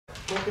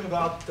talking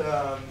about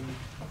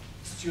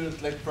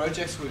student-led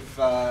projects. We've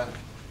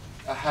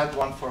had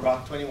one for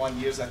about 21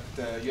 years at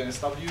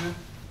UNSW,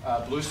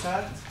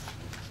 BLUEsat.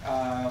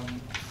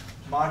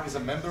 Mark is a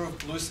member of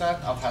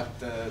BLUEsat. I've had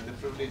the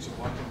privilege of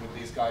working with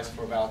these guys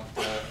for about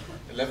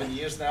 11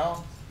 years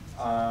now.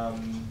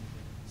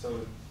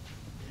 So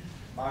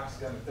Mark's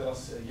going to tell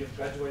us, you've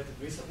graduated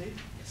recently,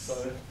 so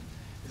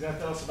he's going to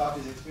tell us about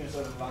his experience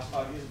over the last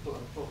 5 years,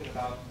 talking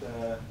about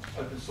the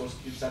open source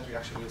CubeSat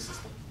reaction wheel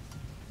system.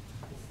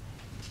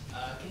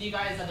 Can you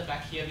guys at the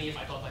back hear me if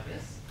I talk like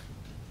this?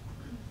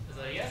 Is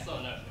that a yes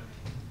or no?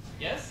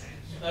 Yes?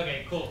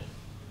 Okay, cool.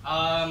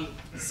 As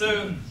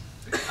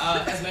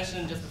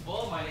mentioned just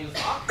before, my name is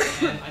Mark,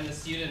 and I'm a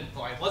student,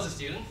 or I was a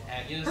student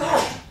at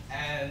UNSW,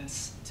 and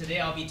today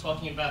I'll be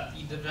talking about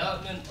the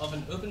development of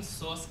an open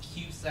source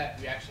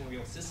CubeSat reaction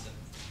wheel system.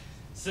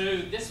 So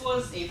this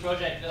was a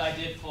project that I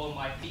did for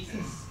my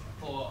thesis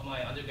for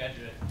my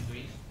undergraduate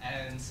degree,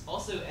 and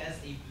also as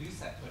a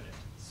BLUEsat project.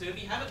 So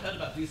if you haven't heard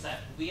about BLUEsat,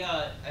 we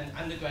are an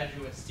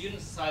undergraduate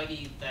student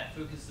society that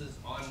focuses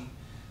on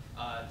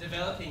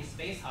developing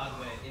space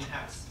hardware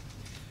in-house.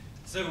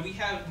 So we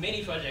have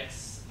many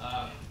projects,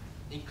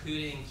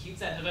 including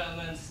CubeSat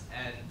developments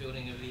and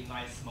building a really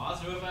nice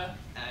Mars rover,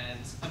 and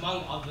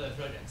among other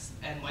projects.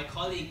 And my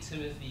colleague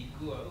Timothy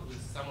Guo,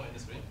 who's somewhere in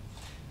this room,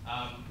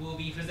 will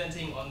be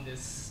presenting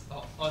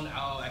on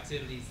our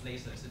activities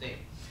later today.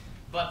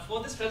 But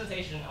for this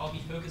presentation, I'll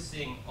be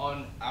focusing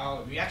on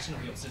our reaction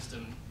wheel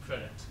system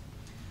project.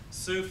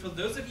 So for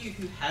those of you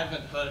who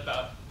haven't heard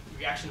about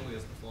reaction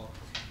wheels before,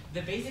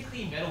 they're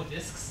basically metal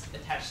discs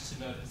attached to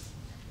motors.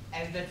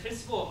 And the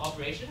principle of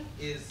operation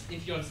is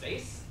if you're in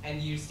space and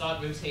you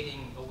start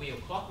rotating a wheel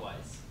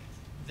clockwise,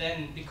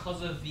 then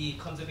because of the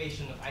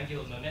conservation of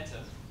angular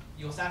momentum,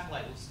 your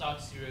satellite will start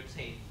to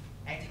rotate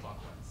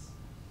anti-clockwise.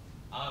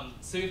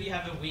 So if you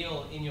have a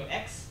wheel in your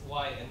X,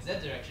 Y, and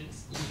Z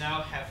directions, you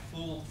now have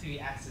full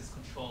 3-axis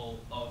control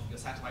of your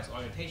satellite's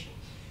orientation.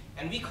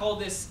 And we call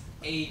this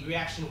a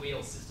reaction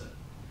wheel system.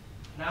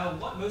 Now,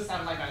 what most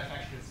satellite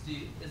manufacturers do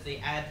is they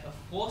add a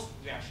fourth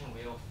reaction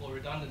wheel for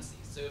redundancy.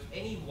 So if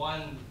any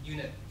one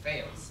unit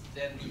fails,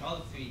 then the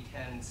other 3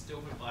 can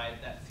still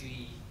provide that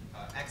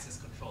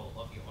 3-axis control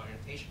of your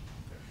orientation.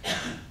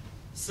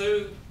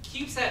 So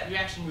CubeSat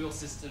reaction wheel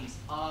systems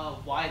are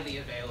widely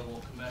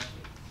available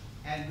commercially.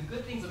 And the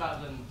good things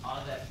about them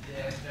are that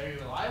they're very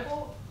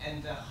reliable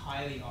and they're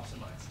highly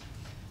optimized.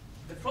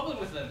 The problem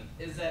with them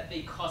is that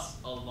they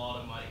cost a lot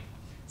of money.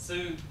 So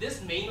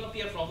this may not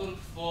be a problem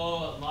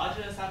for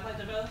larger satellite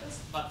developers,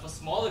 but for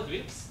smaller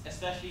groups,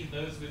 especially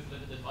those with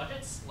limited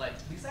budgets, like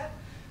BLUEsat,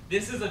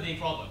 this is a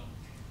big problem.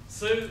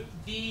 So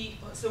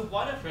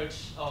one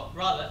approach, or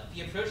rather,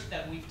 the approach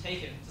that we've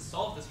taken to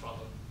solve this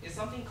problem is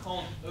something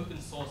called open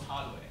source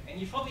hardware. And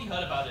you've probably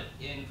heard about it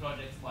in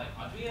projects like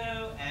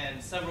Arduino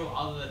and several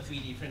other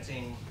 3D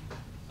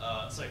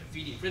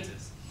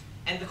printers.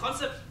 And the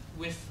concept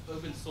with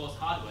open source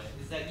hardware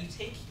is that you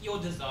take your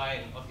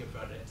design of your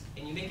project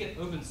and you make it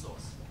open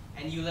source,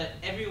 and you let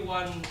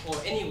everyone or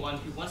anyone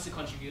who wants to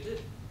contribute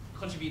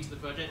to the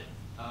project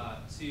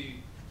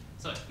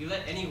you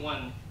let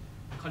anyone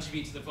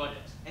contribute to the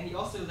project, and you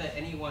also let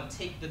anyone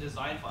take the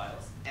design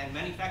files and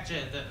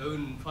manufacture their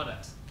own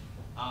product,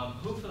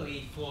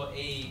 hopefully for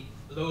a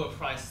lower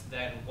price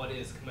than what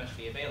is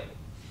commercially available.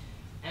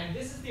 And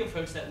this is the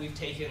approach that we've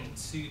taken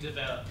to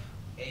develop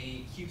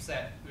a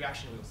CubeSat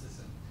reaction wheel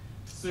system.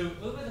 So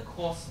over the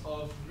course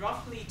of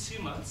roughly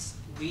 2 months,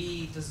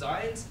 we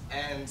designed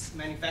and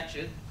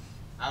manufactured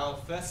our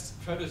first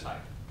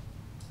prototype.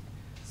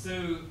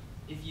 So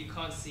if you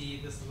can't see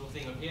this little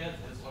thing up here,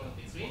 there's one on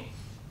the screen.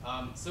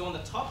 So on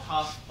the top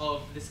half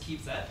of this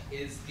CubeSat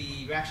is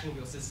the reaction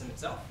wheel system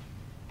itself.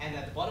 And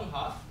at the bottom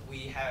half,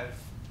 we have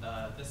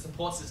the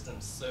support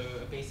systems. So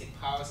a basic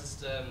power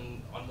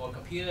system, onboard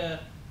computer,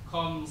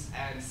 comms,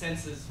 and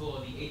sensors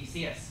for the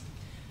ADCS.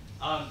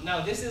 Now,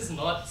 this is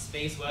not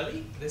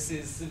space-worthy. This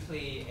is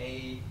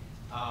simply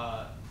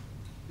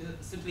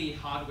simply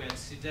hardware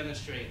to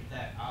demonstrate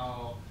that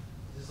our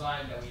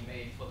design that we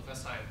made for the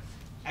first time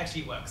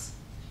actually works.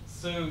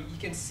 So you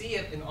can see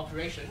it in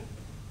operation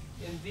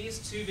in these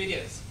 2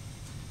 videos.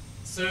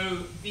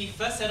 So the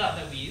first setup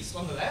that we used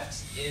on the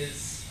left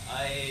is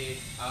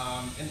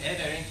an air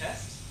bearing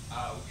test,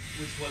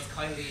 which was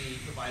kindly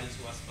provided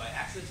to us by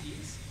AXA to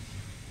use.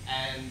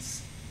 And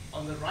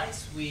on the right,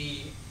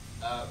 we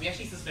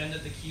actually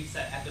suspended the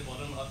CubeSat at the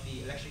bottom of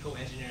the electrical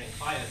engineering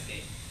fire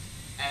escape,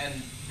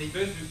 and they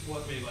both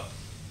work really well.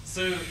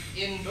 So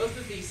in both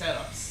of these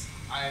setups,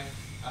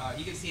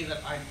 you can see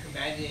that I'm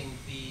commanding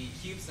the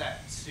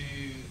CubeSat to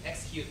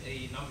execute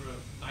a number of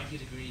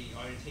 90-degree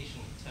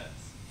orientation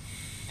turns.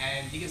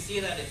 And you can see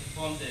that it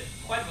performed it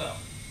quite well.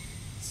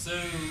 So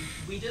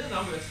we did a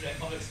number of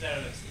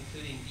experiments,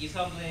 including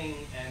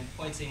detumbling and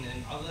pointing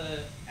in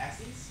other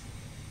axes,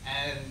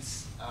 and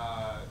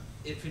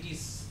it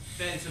produced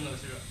very similar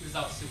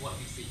results to what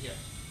we see here.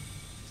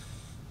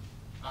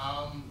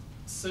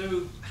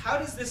 So how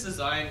does this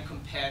design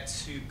compare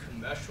to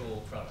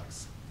commercial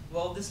products?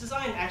 Well, this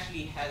design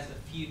actually has a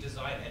few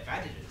design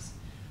advantages.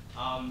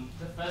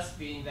 The first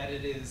being that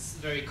it is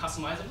very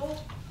customizable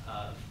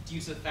due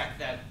to the fact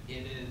that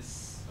it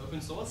is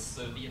open source,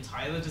 so the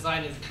entire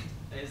design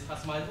is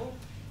customizable.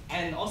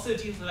 And also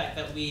due to the fact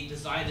that we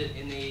designed it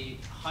in a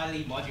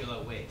highly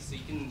modular way, so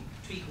you can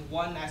tweak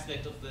one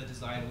aspect of the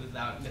design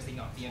without messing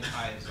up the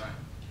entire design.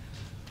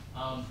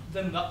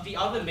 The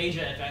other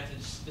major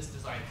advantage this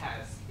design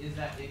has is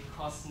that it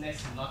costs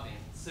next to nothing.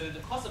 So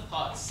the cost of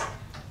parts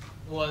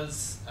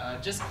was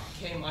just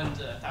came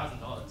under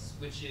 $1,000,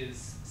 which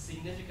is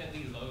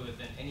significantly lower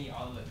than any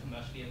other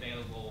commercially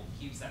available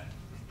CubeSat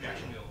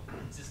reaction wheel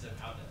system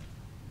out there.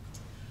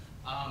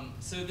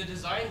 So the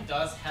design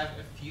does have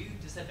a few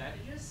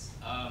disadvantages,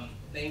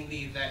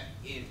 namely that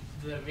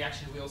the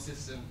reaction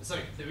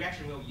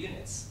wheel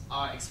units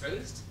are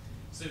exposed.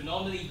 So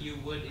normally you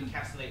would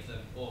encapsulate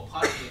them or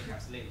partially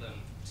encapsulate them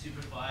to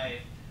provide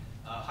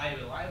high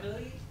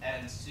reliability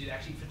and to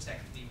actually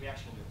protect the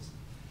reaction wheels.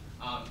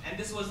 And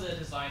this was a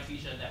design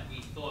feature that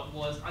we thought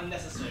was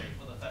unnecessary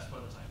for the first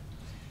prototype.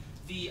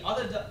 The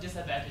other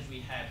disadvantage we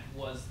had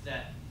was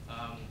that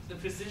the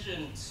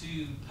precision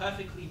to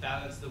perfectly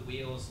balance the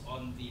wheels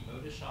on the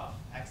motor shaft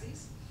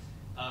axes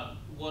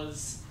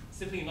was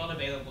simply not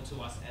available to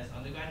us as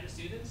undergraduate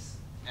students.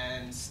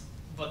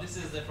 But this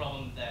is the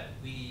problem that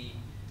we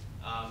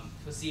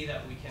foresee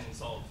that we can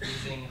solve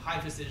using high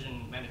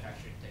precision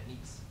manufacturing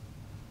techniques.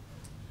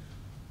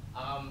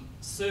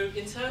 So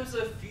in terms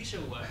of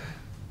future work,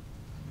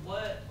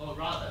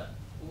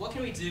 what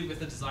can we do with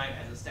the design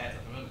as it stands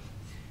at the moment?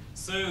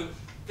 So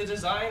the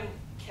design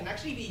can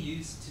actually be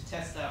used to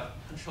test out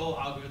control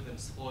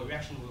algorithms for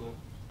reaction wheel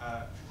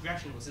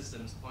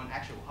systems on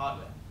actual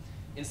hardware,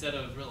 instead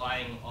of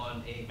relying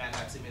on a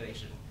MATLAB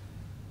simulation.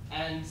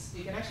 And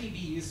it can actually be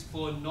used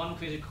for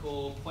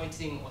non-critical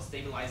pointing or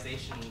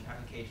stabilization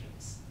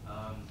applications.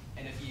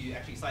 And if you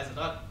actually size it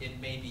up, it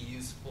may be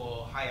used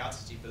for high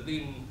altitude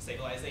balloon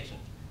stabilization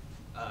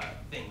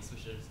things,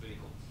 which is really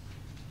cool.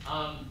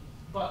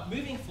 But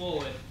moving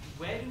forward,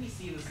 where do we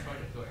see this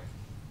project going?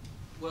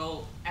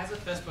 Well, as a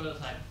first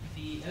prototype,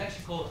 the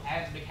electrical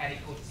and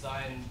mechanical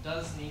design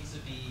does need to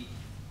be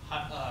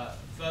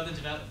further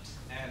developed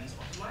and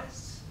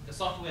optimized. The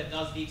software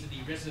does need to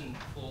be written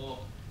for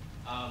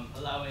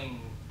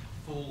allowing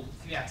full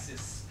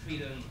 3-axis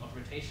freedom of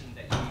rotation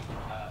that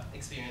you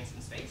experience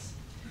in space.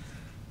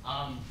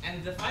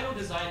 And the final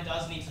design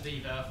does need to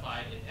be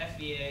verified in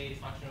FEA,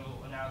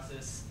 functional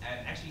analysis,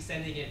 and actually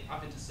sending it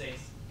up into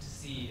space to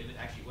see if it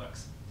actually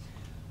works.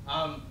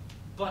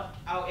 But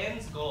our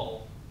end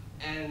goal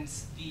and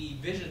the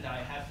vision that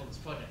I have for this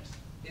project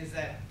is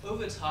that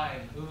over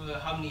time, over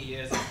how many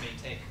years it may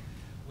take,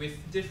 with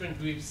different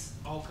groups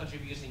all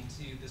contributing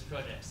to this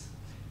project,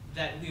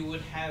 that we would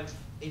have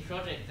a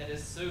project that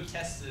is so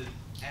tested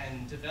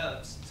and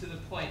developed to the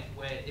point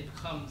where it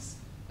becomes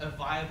a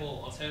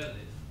viable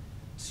alternative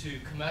to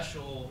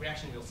commercial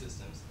reaction wheel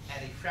systems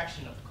at a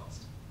fraction of the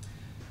cost.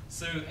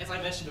 So as I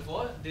mentioned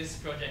before, this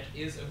project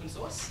is open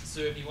source,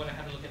 so if you want to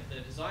have a look at the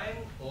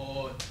design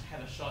or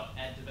have a shot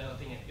at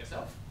developing it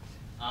yourself,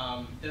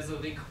 there's a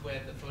link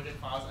where the project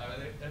files are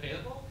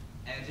available.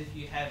 And if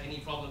you have any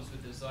problems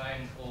with the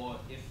design, or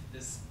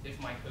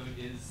if my code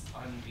is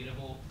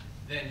unreadable,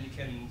 then you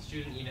can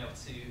shoot an email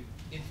to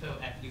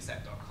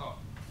info@bluesat.com.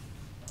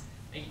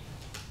 Thank you.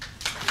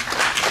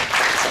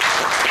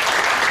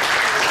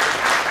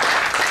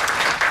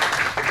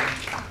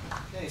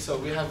 Okay, so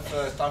we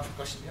have time for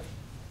questions.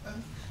 Yeah.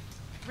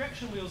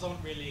 Reaction wheels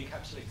aren't really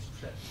encapsulated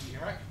to the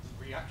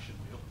reaction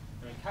wheel.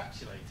 They're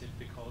encapsulated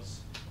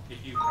because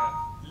if you have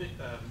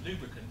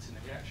lubricants in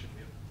the reaction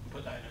wheel and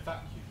put that in a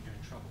vacuum, you're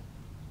in trouble.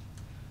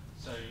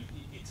 So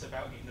it's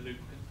about getting the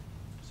lubricant.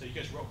 So you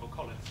go to Rockwell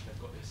Collins,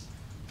 they've got this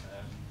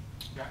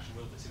reaction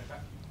wheel that's in a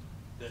vacuum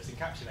that's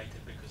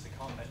encapsulated because they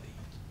can't let the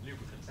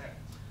lubricants out.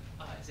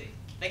 I see.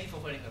 Thank you for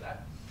pointing out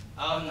that.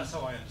 That's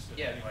how I understood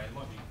it. Anyway, it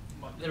might be.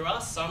 There are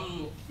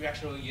some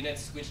reaction wheel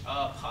units which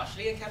are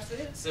partially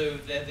encapsulated, so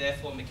they're there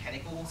for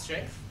mechanical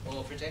strength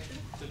or protection.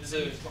 So does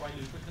it use dry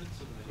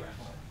lubricants or do they use?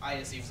 I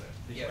assume so.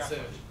 Yeah,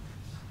 so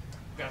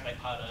graphite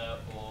powder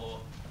or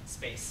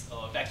space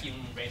or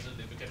vacuum razor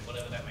lubricant,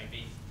 whatever that might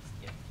be.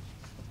 Yeah.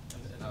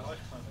 And the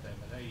lifetime of them,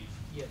 are they?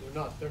 Yeah,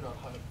 they're not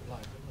high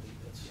reliability.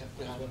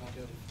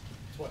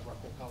 That's what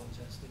Rockwell Collins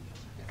has.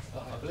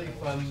 I believe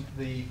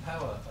the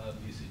power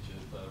usage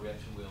of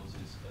reaction wheels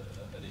is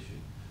an issue.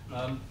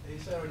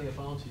 Is there any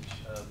advantage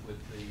with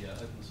the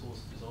open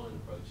source design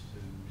approach to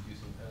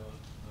reducing power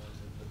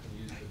that can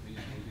use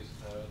reduce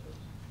power output?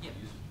 Yeah.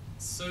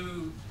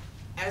 So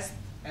as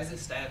it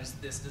stands,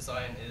 this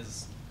design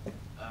is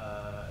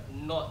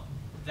not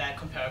that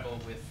comparable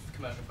with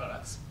commercial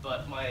products.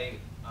 But my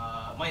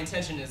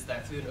intention is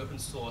that through an open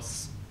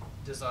source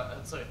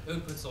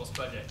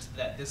project,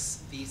 that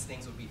these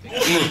things will be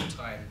fixed over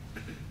time,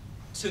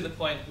 to the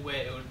point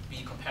where it would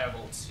be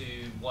comparable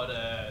to what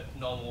a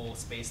normal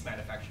space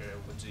manufacturer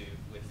would do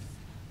with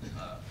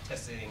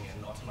testing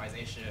and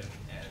optimization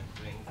and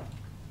doing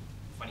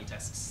funny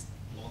tests,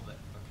 all of that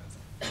kind of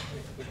stuff.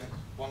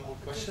 One more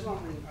question. Just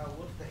wondering,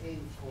 what's the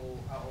aim for,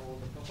 or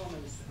the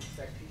performance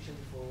expectation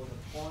for the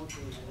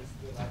pointing and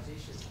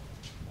stabilization?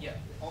 Yeah.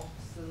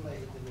 Often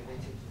like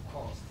related to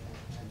cost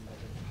and the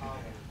power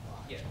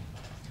required.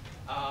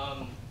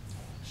 Yeah.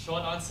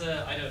 Short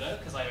answer, I don't know,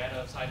 because I ran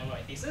out of time on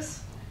my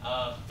thesis.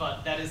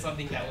 But that is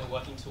something that we're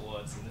working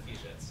towards in the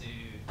future,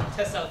 to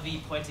test out the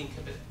pointing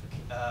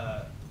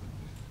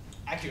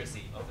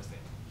accuracy of this thing.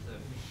 So,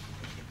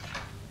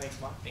 Thanks,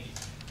 Mark. thank you.